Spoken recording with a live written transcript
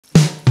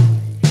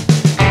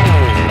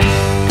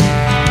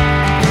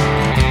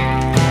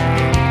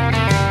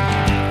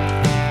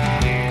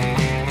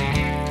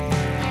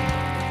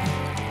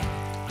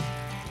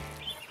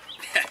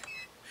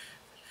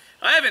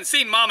haven't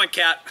seen Mama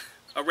Cat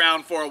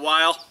around for a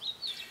while,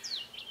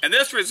 and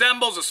this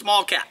resembles a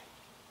small cat.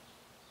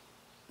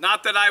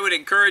 Not that I would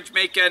encourage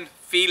making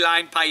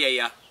feline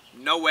paella.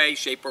 No way,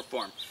 shape, or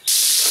form.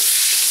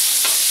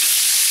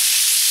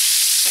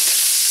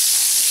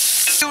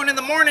 Doing in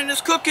the morning is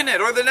cooking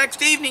it, or the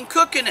next evening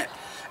cooking it,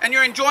 and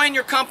you're enjoying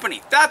your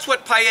company. That's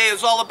what paella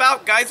is all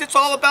about, guys. It's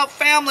all about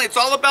family. It's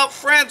all about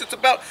friends. It's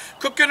about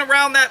cooking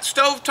around that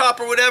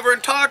stovetop or whatever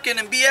and talking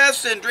and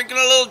BSing, drinking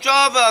a little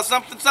Java,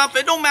 something.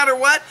 It don't matter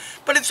what,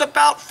 but it's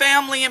about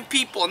family and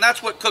people, and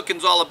that's what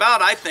cooking's all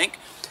about, I think.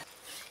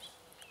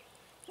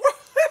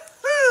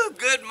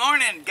 Good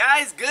morning,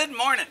 guys. Good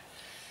morning.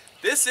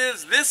 This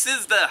is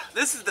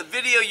the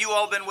video you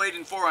all been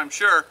waiting for, I'm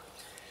sure.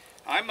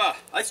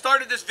 I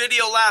started this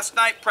video last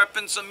night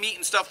prepping some meat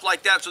and stuff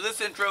like that. So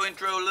this little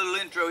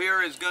intro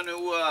here is going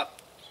to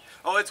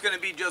it's going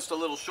to be just a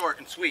little short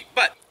and sweet.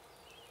 But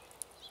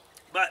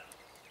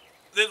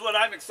this is what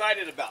I'm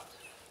excited about.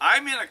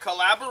 I'm in a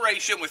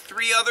collaboration with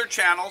 3 other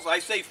channels. I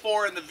say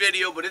 4 in the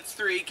video, but it's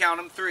 3. Count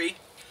them, 3.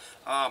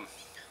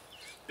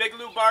 Big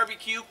Lou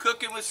Barbecue,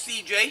 Cooking with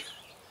CJ,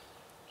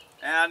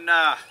 and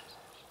I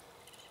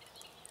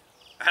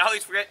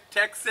always forget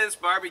Texas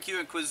Barbecue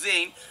and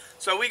Cuisine.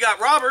 So we got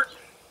Robert,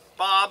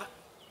 Bob,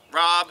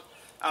 Rob,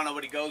 I don't know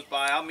what he goes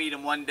by. I'll meet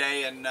him one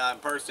day in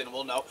person and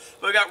we'll know.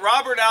 But we got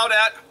Robert out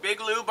at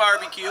Big Lou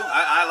Barbecue.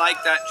 I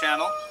like that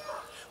channel.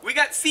 We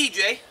got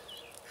CJ,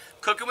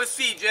 Cooking with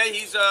CJ.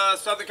 He's a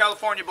Southern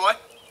California boy.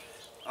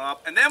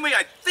 And then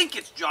I think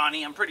it's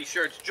Johnny. I'm pretty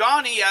sure it's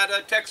Johnny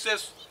at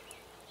Texas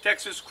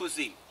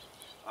Cuisine.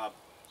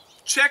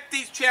 Check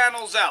these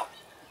channels out.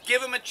 Give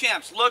them a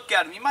chance. Look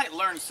at them. You might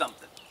learn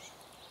something.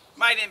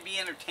 Might even be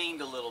entertained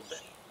a little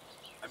bit.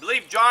 I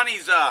believe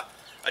Johnny's a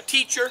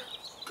teacher,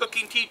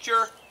 cooking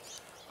teacher,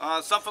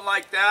 something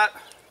like that.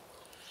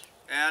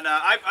 And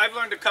I've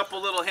learned a couple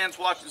little hints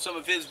watching some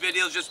of his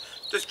videos.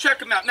 Just check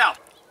them out. Now,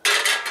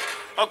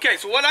 okay,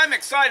 so what I'm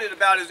excited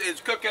about is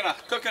cooking a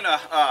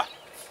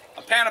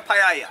pan of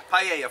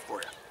paella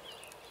for you.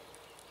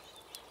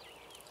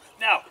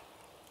 Now,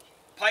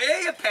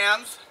 paella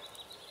pans,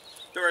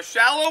 they're a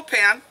shallow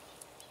pan.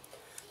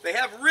 They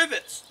have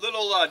rivets,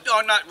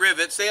 not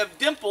rivets, they have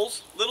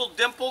dimples, little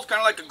dimples, kind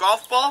of like a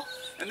golf ball.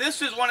 And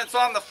this is when it's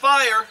on the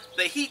fire,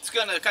 the heat's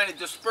going to kind of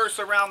disperse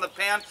around the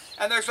pan,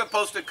 and they're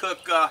supposed to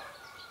cook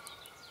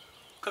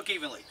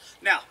evenly.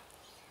 Now,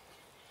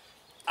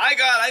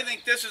 I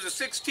think this is a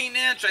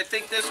 16-inch, I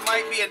think this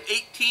might be an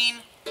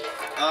 18.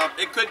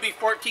 It could be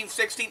 14,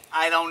 16,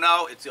 I don't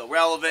know, it's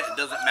irrelevant, it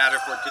doesn't matter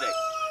for today.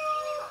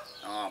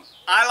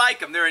 I like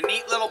them, they're a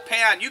neat little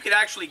pan. You could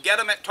actually get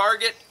them at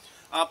Target.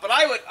 But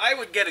I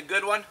would get a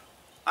good one.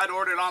 I'd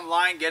order it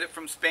online, get it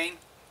from Spain.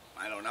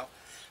 I don't know.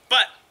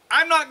 But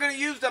I'm not going to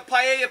use the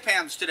paella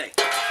pans today.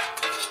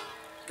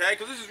 Okay,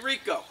 because this is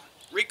Rico.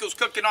 Rico's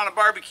cooking on a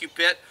barbecue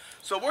pit.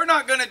 So we're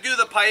not going to do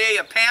the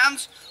paella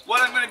pans.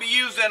 What I'm going to be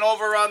using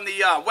over on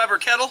the Weber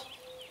Kettle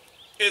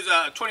is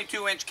a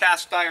 22-inch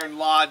cast iron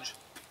lodge.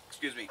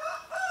 Excuse me.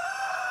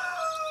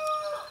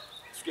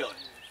 Skillet.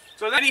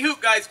 So anywho,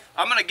 guys,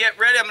 I'm going to get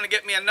ready. I'm going to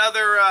get me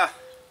another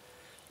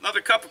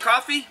cup of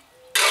coffee.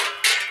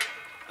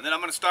 And then I'm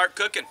going to start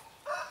cooking.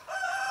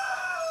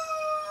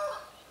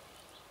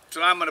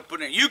 So I'm going to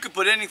put in, you could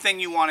put anything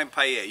you want in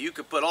paella. You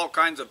could put all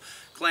kinds of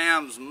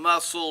clams,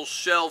 mussels,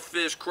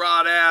 shellfish,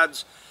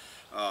 crawdads,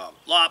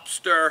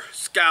 lobster,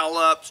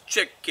 scallops,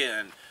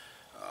 chicken,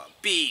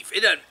 beef. It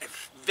doesn't,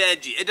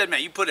 veggie, it doesn't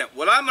matter. You put in,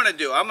 what I'm going to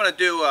do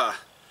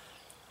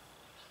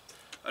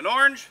an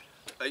orange,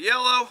 a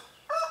yellow,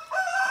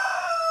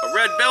 a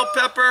red bell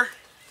pepper,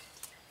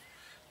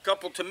 a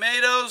couple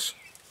tomatoes,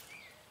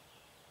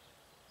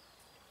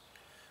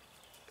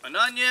 an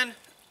onion.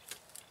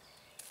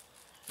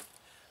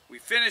 We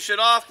finish it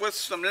off with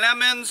some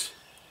lemons.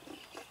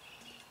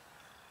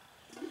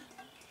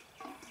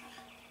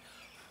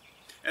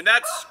 And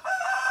that's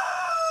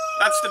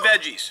the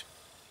veggies.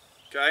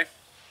 Okay?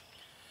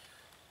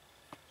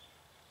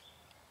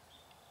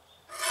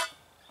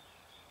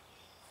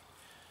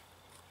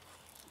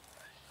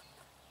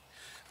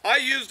 I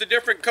used the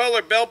different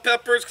color bell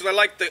peppers because I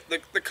like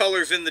the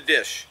colors in the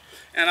dish.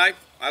 And I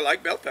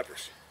like bell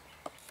peppers.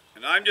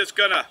 And I'm just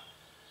gonna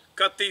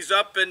cut these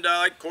up in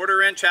like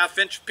 1/4 inch, 1/2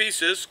 inch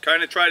pieces.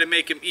 Kind of try to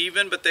make them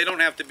even, but they don't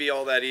have to be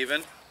all that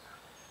even.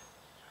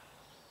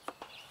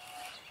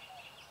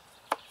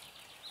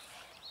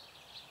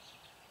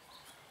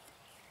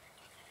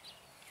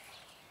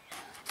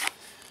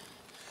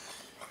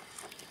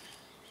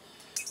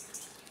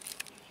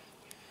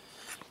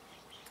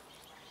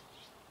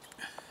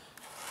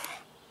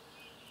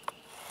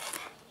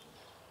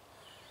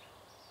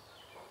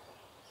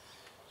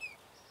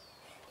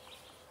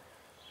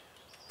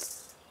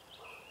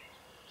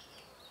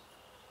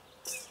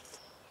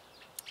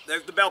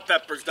 There's the bell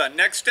peppers done.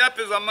 Next step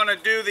is I'm going to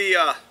do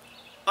the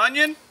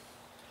onion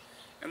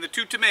and the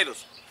 2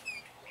 tomatoes.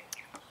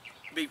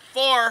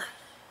 Before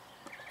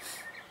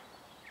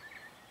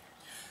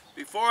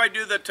I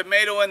do the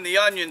tomato and the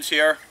onions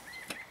here,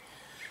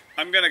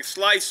 I'm going to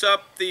slice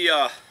up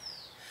the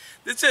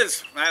This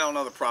is, I don't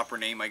know the proper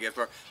name, I guess,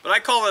 but I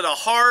call it a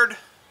hard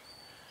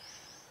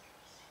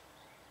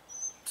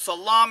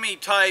salami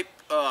type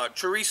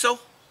chorizo.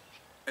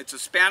 It's a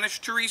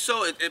Spanish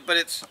chorizo, but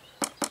it's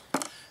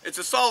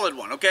a solid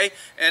one, okay?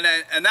 And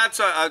that's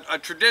a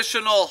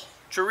traditional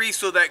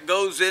chorizo that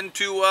goes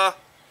into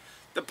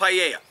the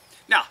paella.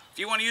 Now, if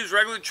you want to use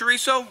regular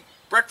chorizo,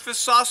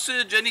 breakfast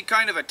sausage, any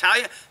kind of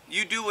Italian,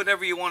 you do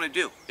whatever you want to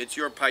do. It's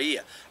your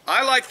paella.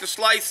 I like to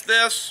slice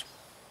this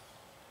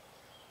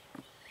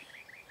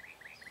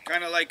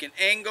kind of like in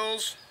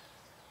angles.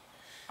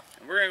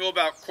 And we're going to go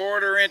about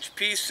 1/4 inch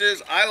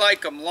pieces. I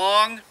like them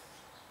long.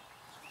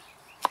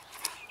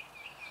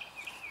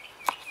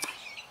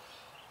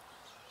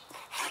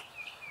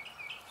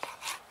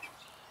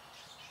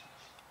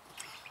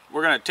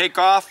 We're going to take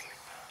off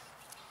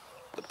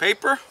the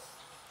paper.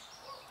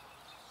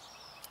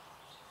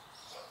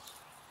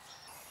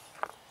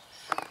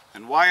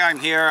 And while I'm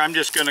here, I'm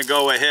just going to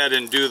go ahead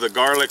and do the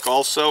garlic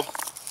also.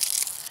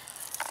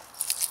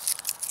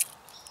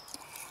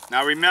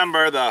 Now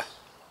remember, the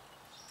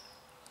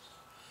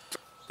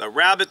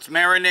rabbit's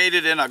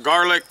marinated in a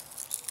garlic,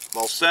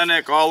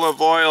 balsamic,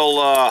 olive oil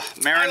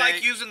marinade. I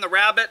like using the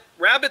rabbit.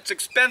 Rabbit's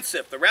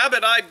expensive. The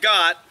rabbit I've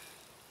got,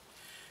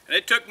 and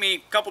it took me a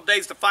couple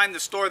days to find the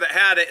store that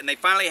had it, and they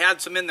finally had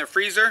some in their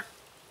freezer.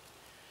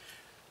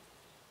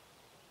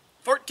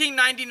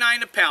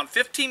 $14.99 a pound,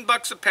 15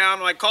 bucks a pound.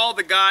 When I called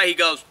the guy, he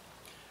goes,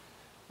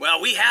 well,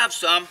 we have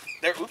some.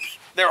 They're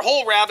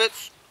whole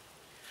rabbits.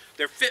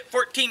 They're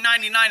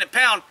 $14.99 a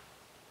pound,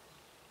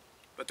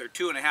 but they're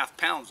 2.5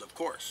 pounds, of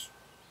course.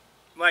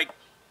 Like,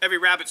 every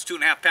rabbit's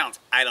 2.5 pounds.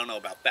 I don't know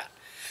about that.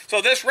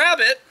 So this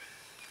rabbit,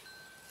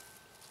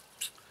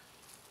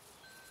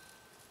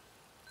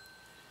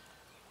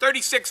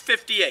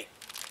 $36.58.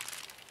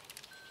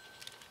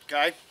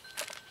 Okay?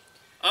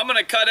 I'm going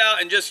to cut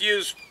out and just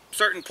use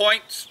certain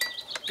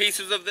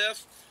pieces of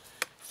this.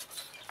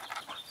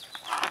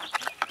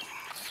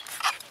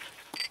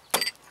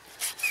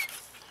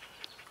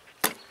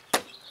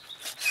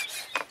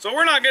 So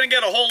we're not going to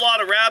get a whole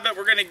lot of rabbit.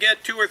 We're going to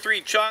get 2 or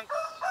 3 chunks.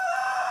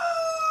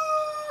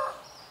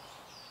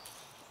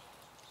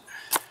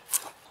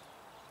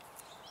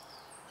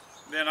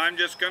 Then I'm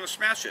just going to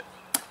smash it.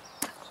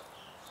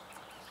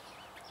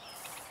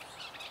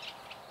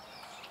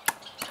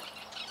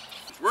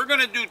 We're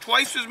going to do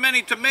twice as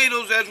many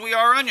tomatoes as we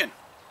are onion.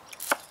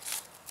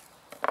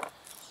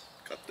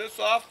 Cut this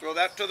off, throw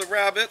that to the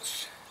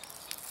rabbits.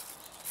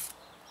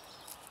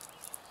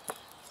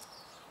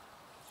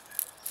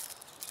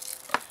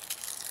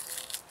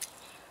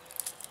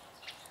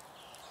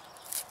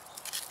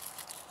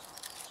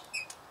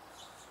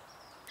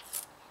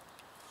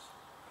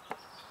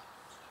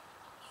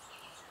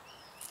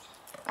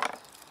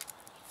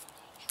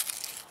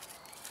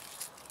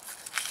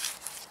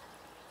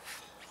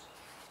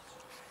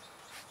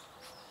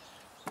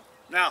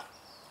 Now,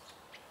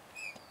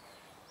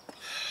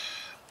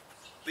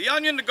 the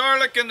onion, the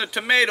garlic, and the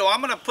tomato,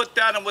 I'm going to put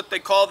that in what they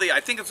call I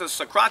think it's a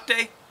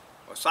socrate,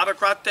 or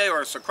socrate,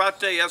 or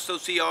socrate,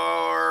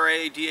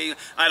 S-O-C-R-A-T-A,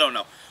 I don't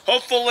know.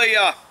 Hopefully,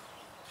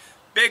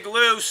 Big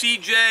Lou,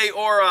 CJ,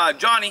 or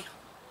Johnny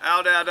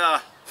out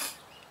at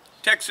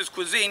Texas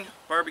Cuisine,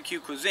 Barbecue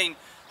Cuisine,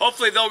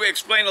 hopefully they'll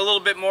explain a little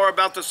bit more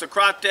about the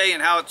socrate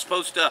and how it's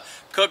supposed to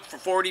cook for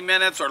 40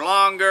 minutes or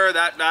longer,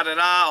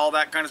 all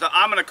that kind of stuff.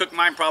 I'm going to cook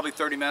mine probably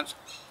 30 minutes.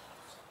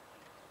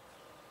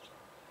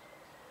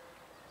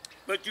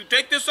 But you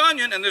take this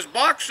onion and this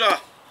box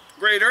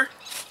grater,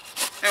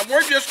 and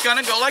we're just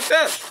going to go like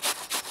this.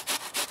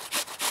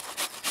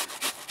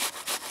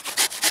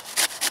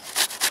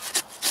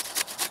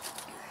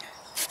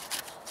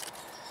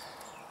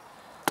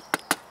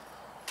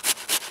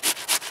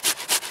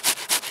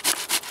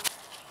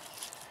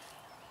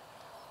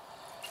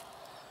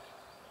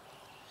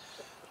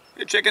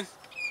 Good chicken.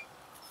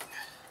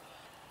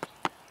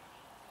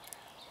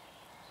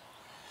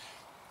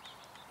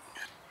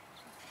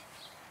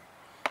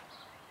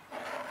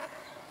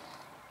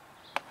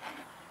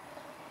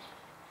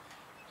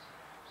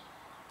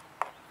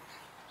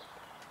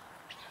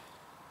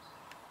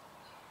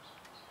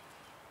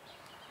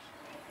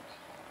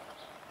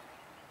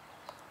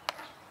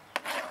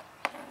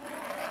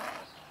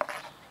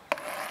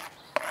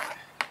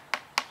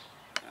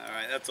 All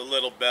right, that's a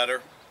little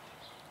better.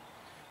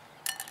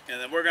 And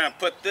then we're going to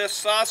put this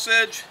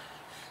sausage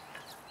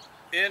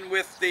in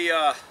with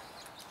the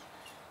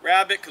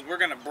rabbit because we're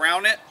going to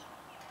brown it.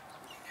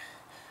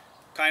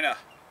 Kind of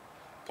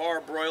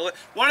parboil it.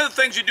 One of the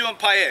things you do in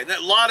paella,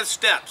 a lot of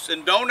steps,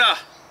 and don't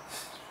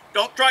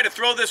try to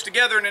throw this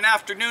together in an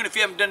afternoon if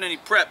you haven't done any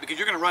prep, because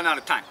you're going to run out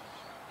of time.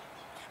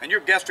 And your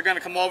guests are going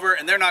to come over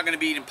and they're not going to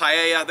be eating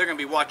paella. They're going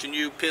to be watching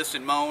you piss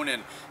and moan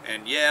and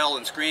yell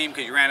and scream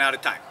because you ran out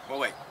of time. Well,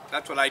 wait,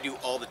 that's what I do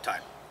all the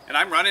time. And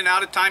I'm running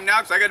out of time now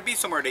because I got to be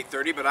somewhere at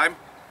 8:30, but I'm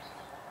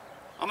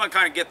going to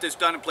kind of get this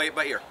done and play it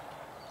by ear.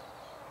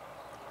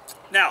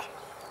 Now,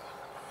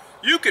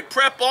 you could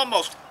prep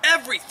almost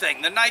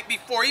everything the night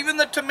before, even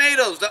the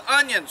tomatoes, the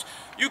onions.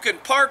 You can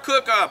par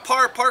cook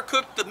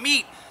the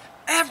meat,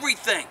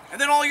 everything.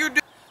 And then all you're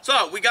doing,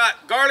 So we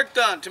got garlic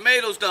done,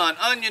 tomatoes done,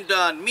 onion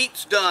done,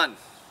 meat's done.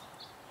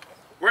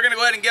 We're going to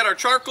go ahead and get our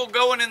charcoal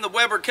going in the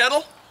Weber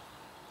kettle.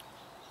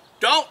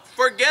 Don't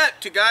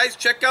forget to, guys,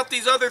 check out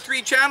these other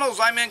 3 channels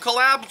I'm in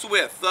collabs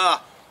with.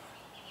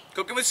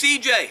 Cooking with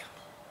CJ.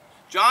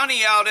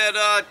 Johnny out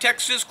at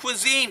Texas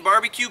Cuisine,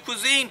 Barbecue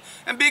Cuisine.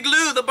 And Big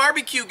Lou, the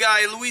barbecue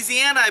guy in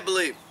Louisiana, I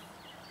believe.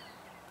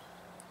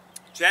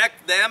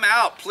 Check them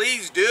out.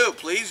 Please do.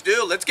 Please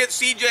do. Let's get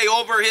CJ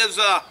over his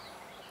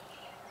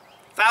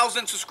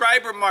 1,000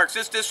 subscriber marks.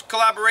 This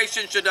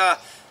collaboration should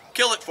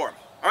kill it for him.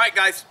 All right,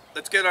 guys.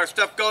 Let's get our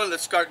stuff going.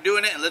 Let's start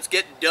doing it, and let's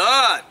get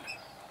done.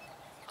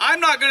 I'm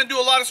not going to do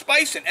a lot of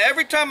spicing.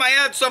 Every time I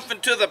add something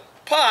to the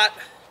pot,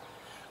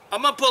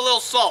 I'm going to put a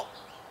little salt.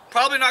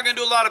 Probably not going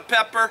to do a lot of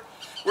pepper.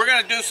 We're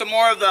going to do some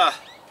more of the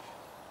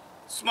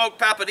smoked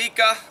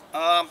paprika.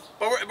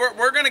 But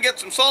we're going to get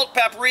some salt,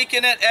 paprika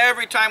in it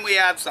every time we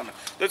add something.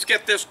 Let's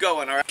get this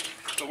going, all right?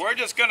 So we're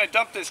just going to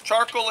dump this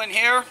charcoal in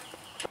here.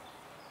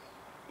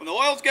 When the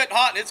oil's getting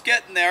hot and it's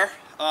getting there,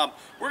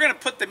 we're going to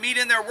put the meat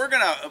in there. We're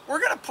going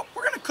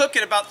to cook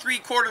it about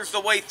 3/4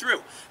 the way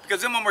through,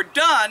 because then when we're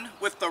done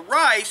with the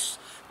rice,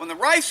 when the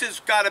rice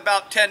has got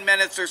about 10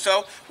 minutes or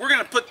so, we're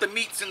going to put the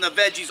meats and the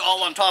veggies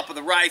all on top of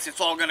the rice.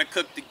 It's all going to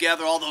cook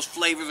together. All those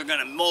flavors are going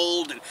to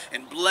mold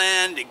and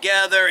blend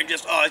together, and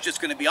just, oh, it's just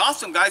going to be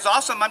awesome, guys.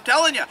 Awesome, I'm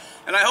telling you.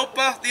 And I hope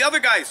the other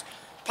guys'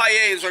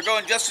 paellas are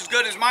going just as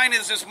good as mine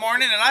is this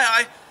morning, and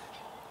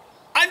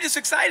I'm just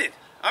excited.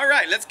 All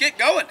right, let's get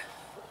going.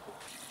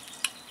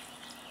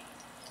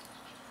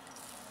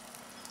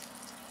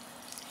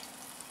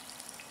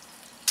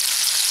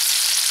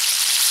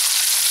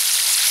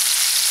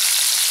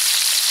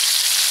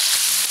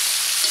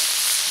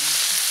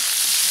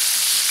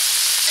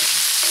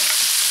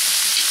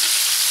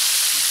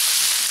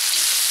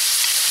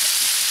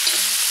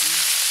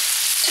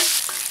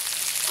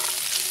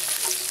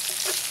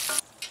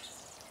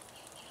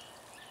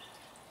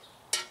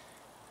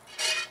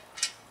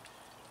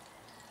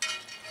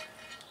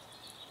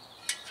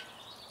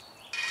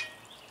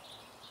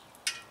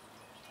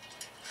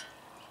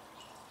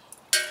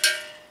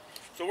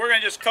 So we're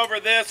going to just cover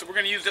this. We're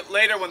going to use it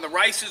later when the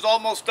rice is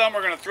almost done.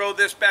 We're going to throw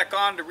this back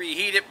on to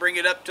reheat it, bring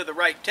it up to the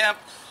right temp,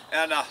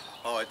 and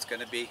oh, it's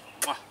going to be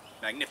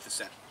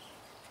magnificent.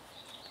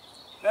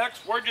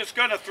 Next, we're just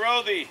going to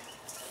throw the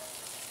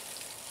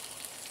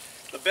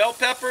bell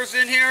peppers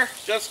in here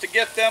just to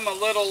get them a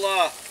little,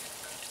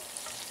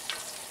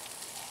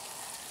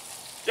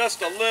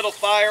 just a little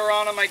fire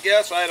on them, I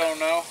guess. I don't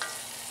know.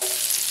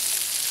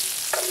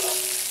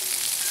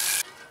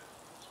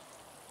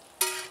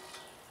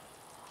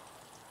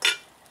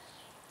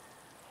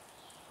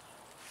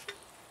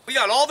 We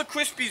got all the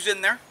crispies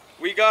in there.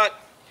 We got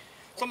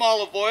some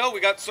olive oil. We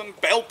got some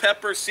bell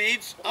pepper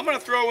seeds. I'm going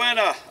to throw in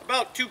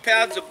about 2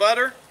 pads of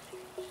butter.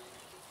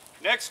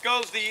 Next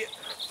goes the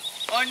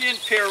onion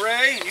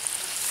puree.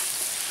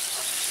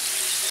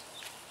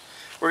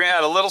 We're going to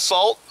add a little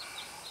salt.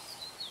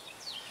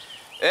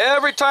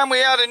 Every time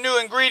we add a new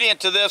ingredient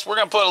to this, we're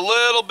going to put a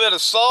little bit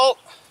of salt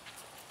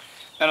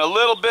and a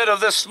little bit of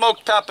this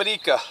smoked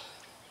paprika.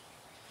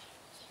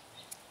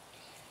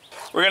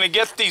 We're going to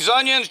get these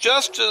onions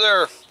just to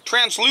their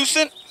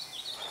translucent.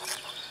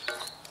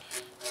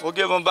 We'll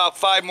give them about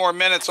 5 more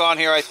minutes on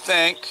here, I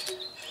think.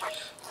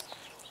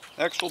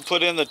 Next we'll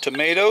put in the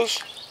tomatoes.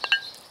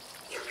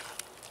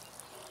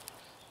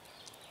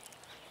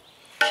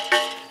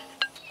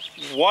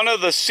 One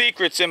of the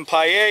secrets in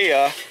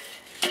paella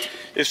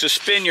is to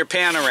spin your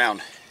pan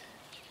around.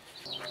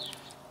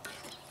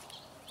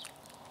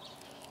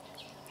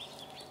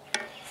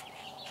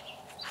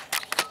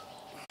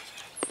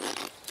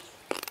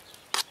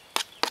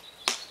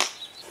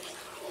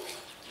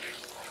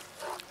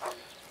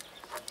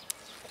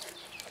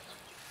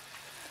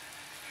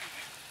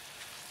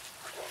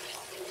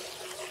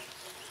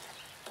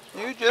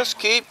 You just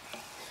keep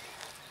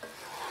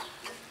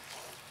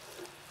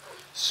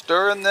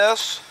stirring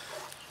this.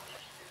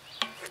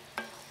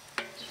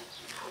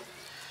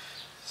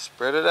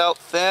 Spread it out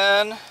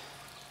thin.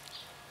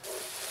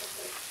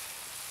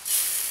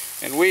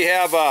 And we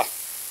have a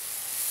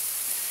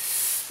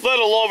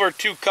little over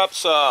 2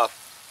 cups oops.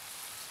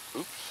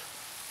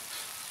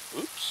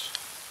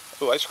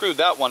 Oh, I screwed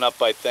that one up,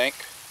 I think.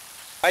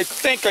 I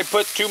think I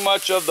put too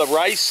much of the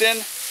rice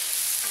in.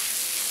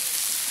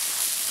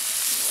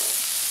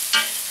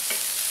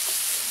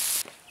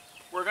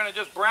 We're going to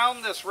just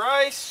brown this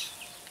rice.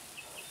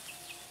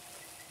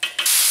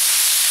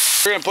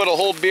 We're going to put a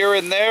whole beer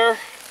in there.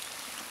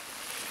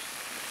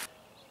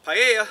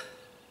 Paella,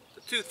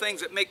 the 2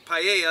 things that make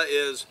paella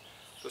is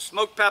the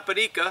smoked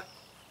paprika,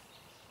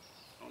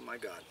 oh my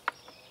God,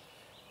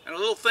 and a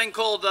little thing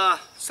called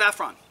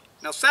saffron.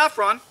 Now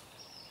saffron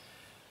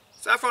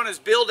is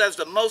billed as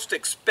the most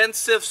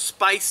expensive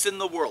spice in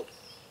the world.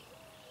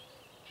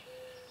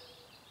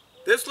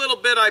 This little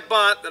bit I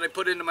bought that I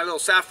put into my little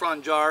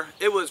saffron jar,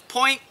 it was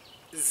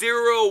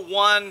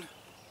 0.01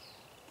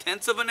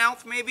 tenths of an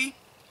ounce, maybe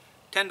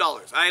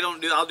 $10.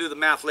 I'll do the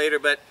math later,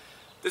 but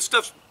this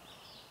stuff's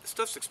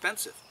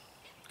expensive.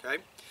 Okay,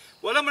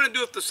 what I'm going to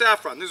do with the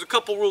saffron, there's a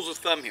couple rules of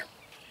thumb here.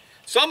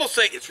 Some will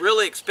say it's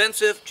really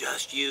expensive,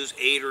 just use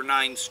 8 or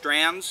 9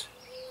 strands.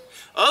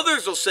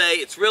 Others will say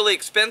it's really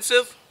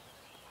expensive,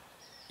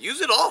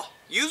 use it all.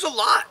 Use a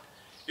lot.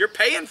 You're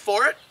paying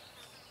for it.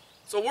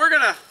 So we're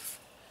going to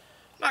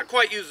not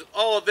quite use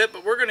all of it,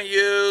 but we're going to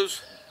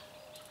use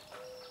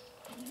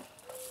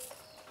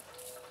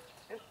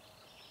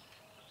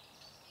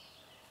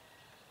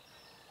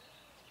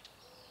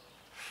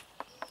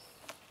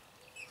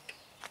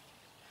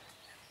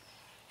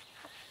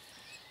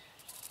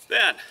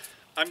then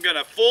I'm going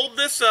to fold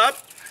this up.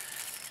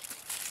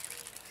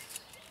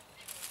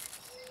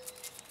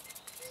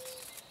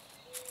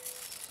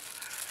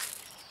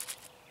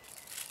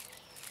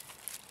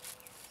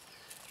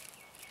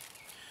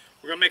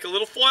 We're going to make a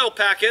little foil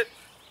packet.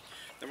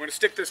 Then we're going to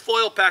stick this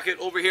foil packet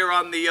over here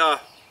on the,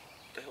 what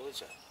the hell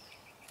is that?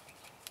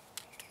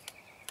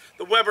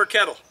 The Weber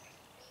kettle.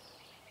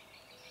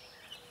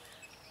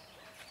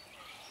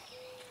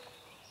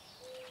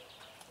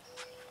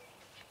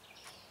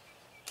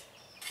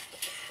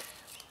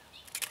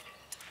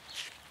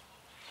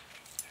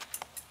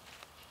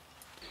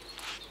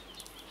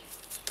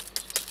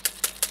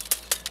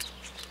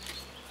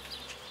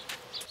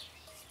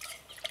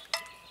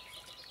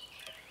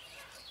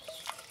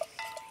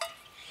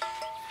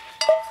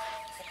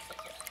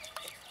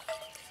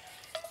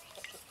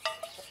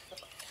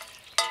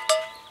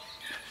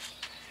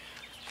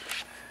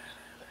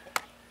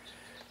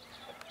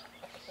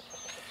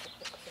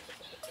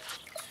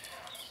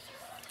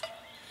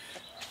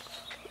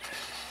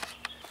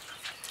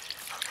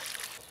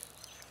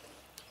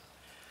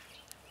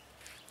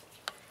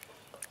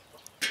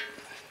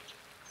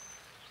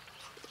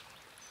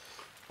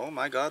 Oh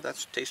my God,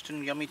 that's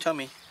tasting yummy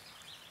tummy.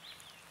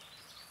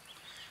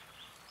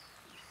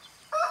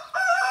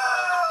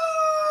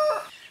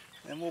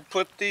 And we'll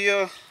put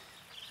the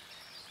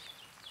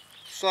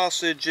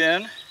sausage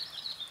in,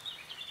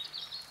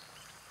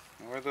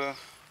 or the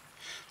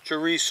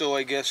chorizo,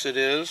 I guess it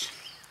is.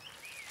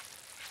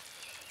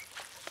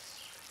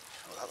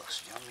 Oh, that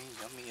looks yummy,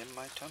 yummy in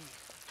my tummy.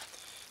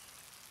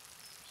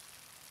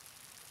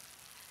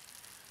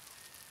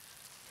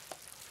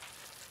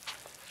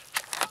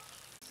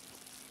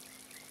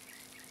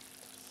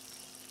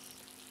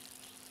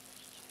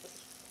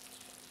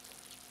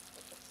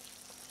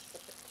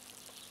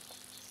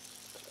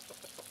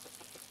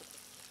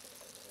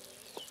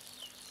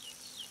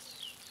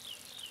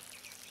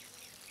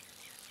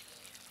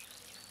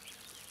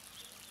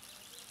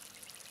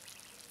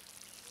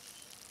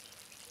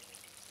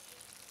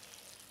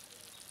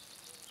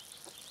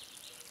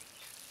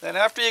 Then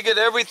after you get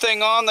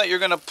everything on that you're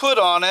going to put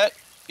on it,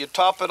 you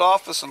top it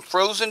off with some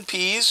frozen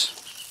peas.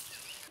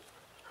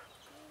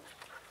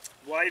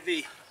 While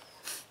the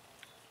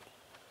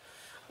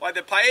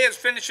paella is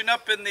finishing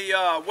up in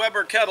the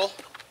Weber kettle,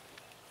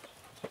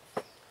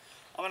 I'm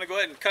going to go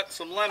ahead and cut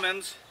some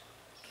lemons.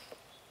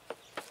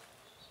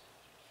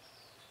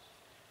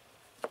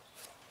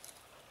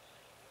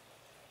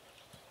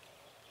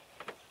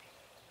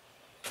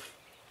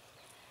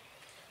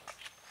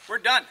 We're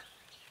done.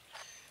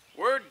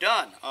 We're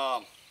done.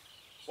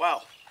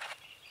 Wow.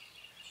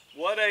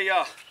 What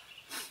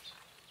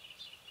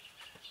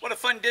a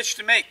fun dish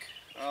to make.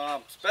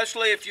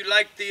 Especially if you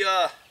like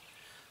the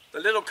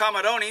little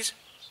camarones.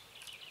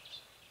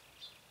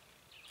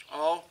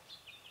 Oh,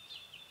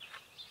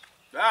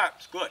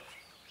 that's good.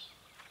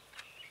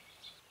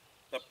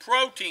 The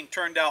protein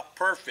turned out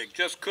perfect.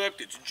 Just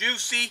cooked. It's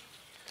juicy.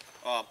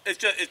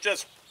 It's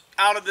just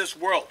out of this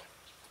world.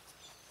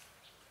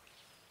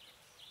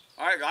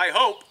 I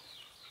hope.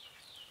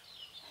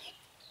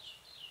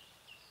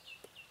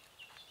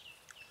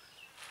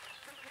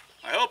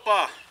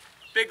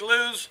 Big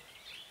Lou's,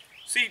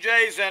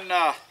 CJ's, and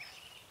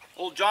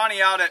old Johnny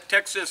out at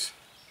Texas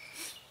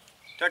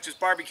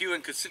Barbecue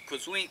and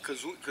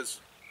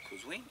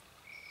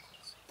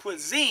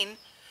Cuisine.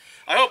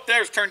 I hope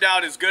theirs turned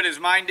out as good as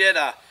mine did.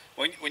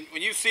 When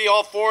you see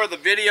all 4 of the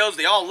videos,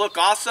 they all look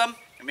awesome.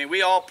 I mean,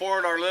 we all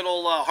poured our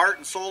little heart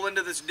and soul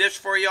into this dish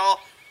for y'all.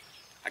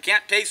 I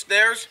can't taste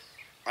theirs.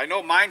 I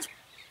know mine's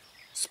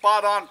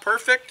spot on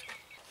perfect.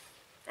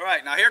 All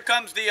right, now here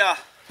comes the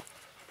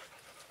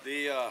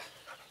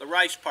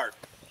rice part.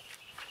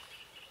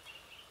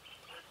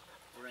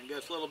 We're gonna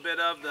get a little bit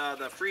of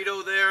the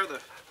Frito there,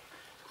 the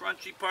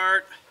crunchy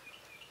part.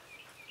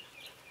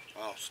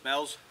 Oh,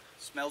 smells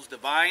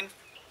divine.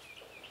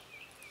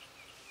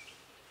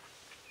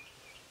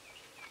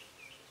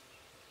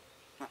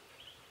 Huh.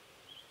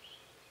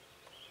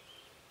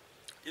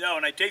 You know,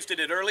 when I tasted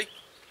it earlier,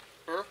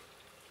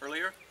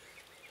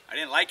 I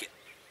didn't like it.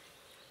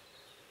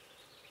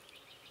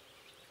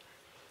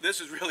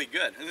 This is really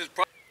good.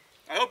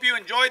 I hope you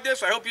enjoyed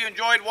this. I hope you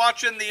enjoyed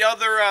watching the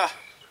other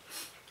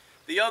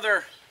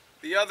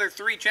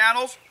 3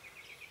 channels.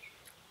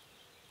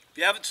 If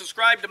you haven't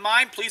subscribed to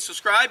mine, please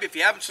subscribe. If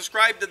you haven't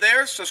subscribed to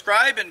theirs,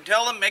 subscribe and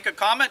tell them, make a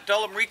comment,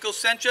 tell them Rico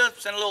sent you,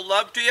 send a little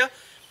love to you.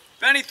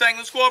 If anything,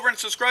 let's go over and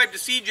subscribe to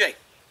CJ.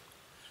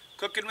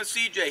 Cooking with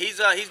CJ.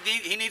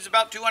 He needs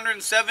about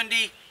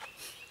 270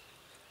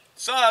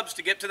 subs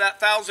to get to that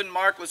 1,000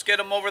 mark. Let's get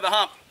them over the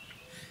hump.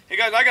 Hey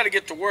guys, I got to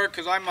get to work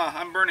because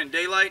I'm burning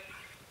daylight.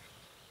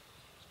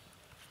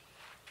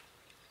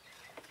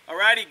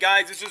 Alrighty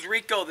guys, this is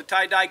Rico, the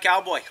tie-dye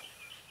cowboy.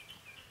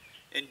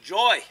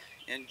 Enjoy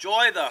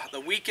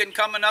the weekend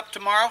coming up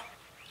tomorrow.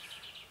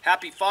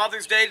 Happy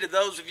Father's Day to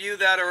those of you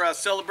that are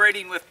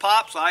celebrating with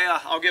Pops.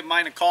 I'll give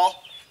mine a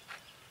call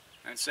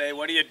and say,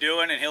 what are you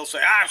doing? And he'll say,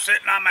 I'm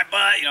sitting on my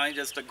butt. You know,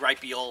 just the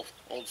gripey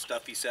old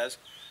stuff he says.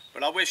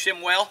 But I wish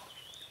him well.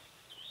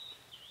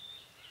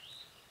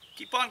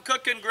 Keep on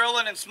cooking,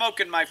 grilling, and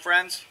smoking, my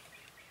friends.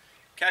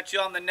 Catch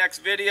you on the next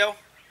video.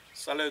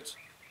 Salutes.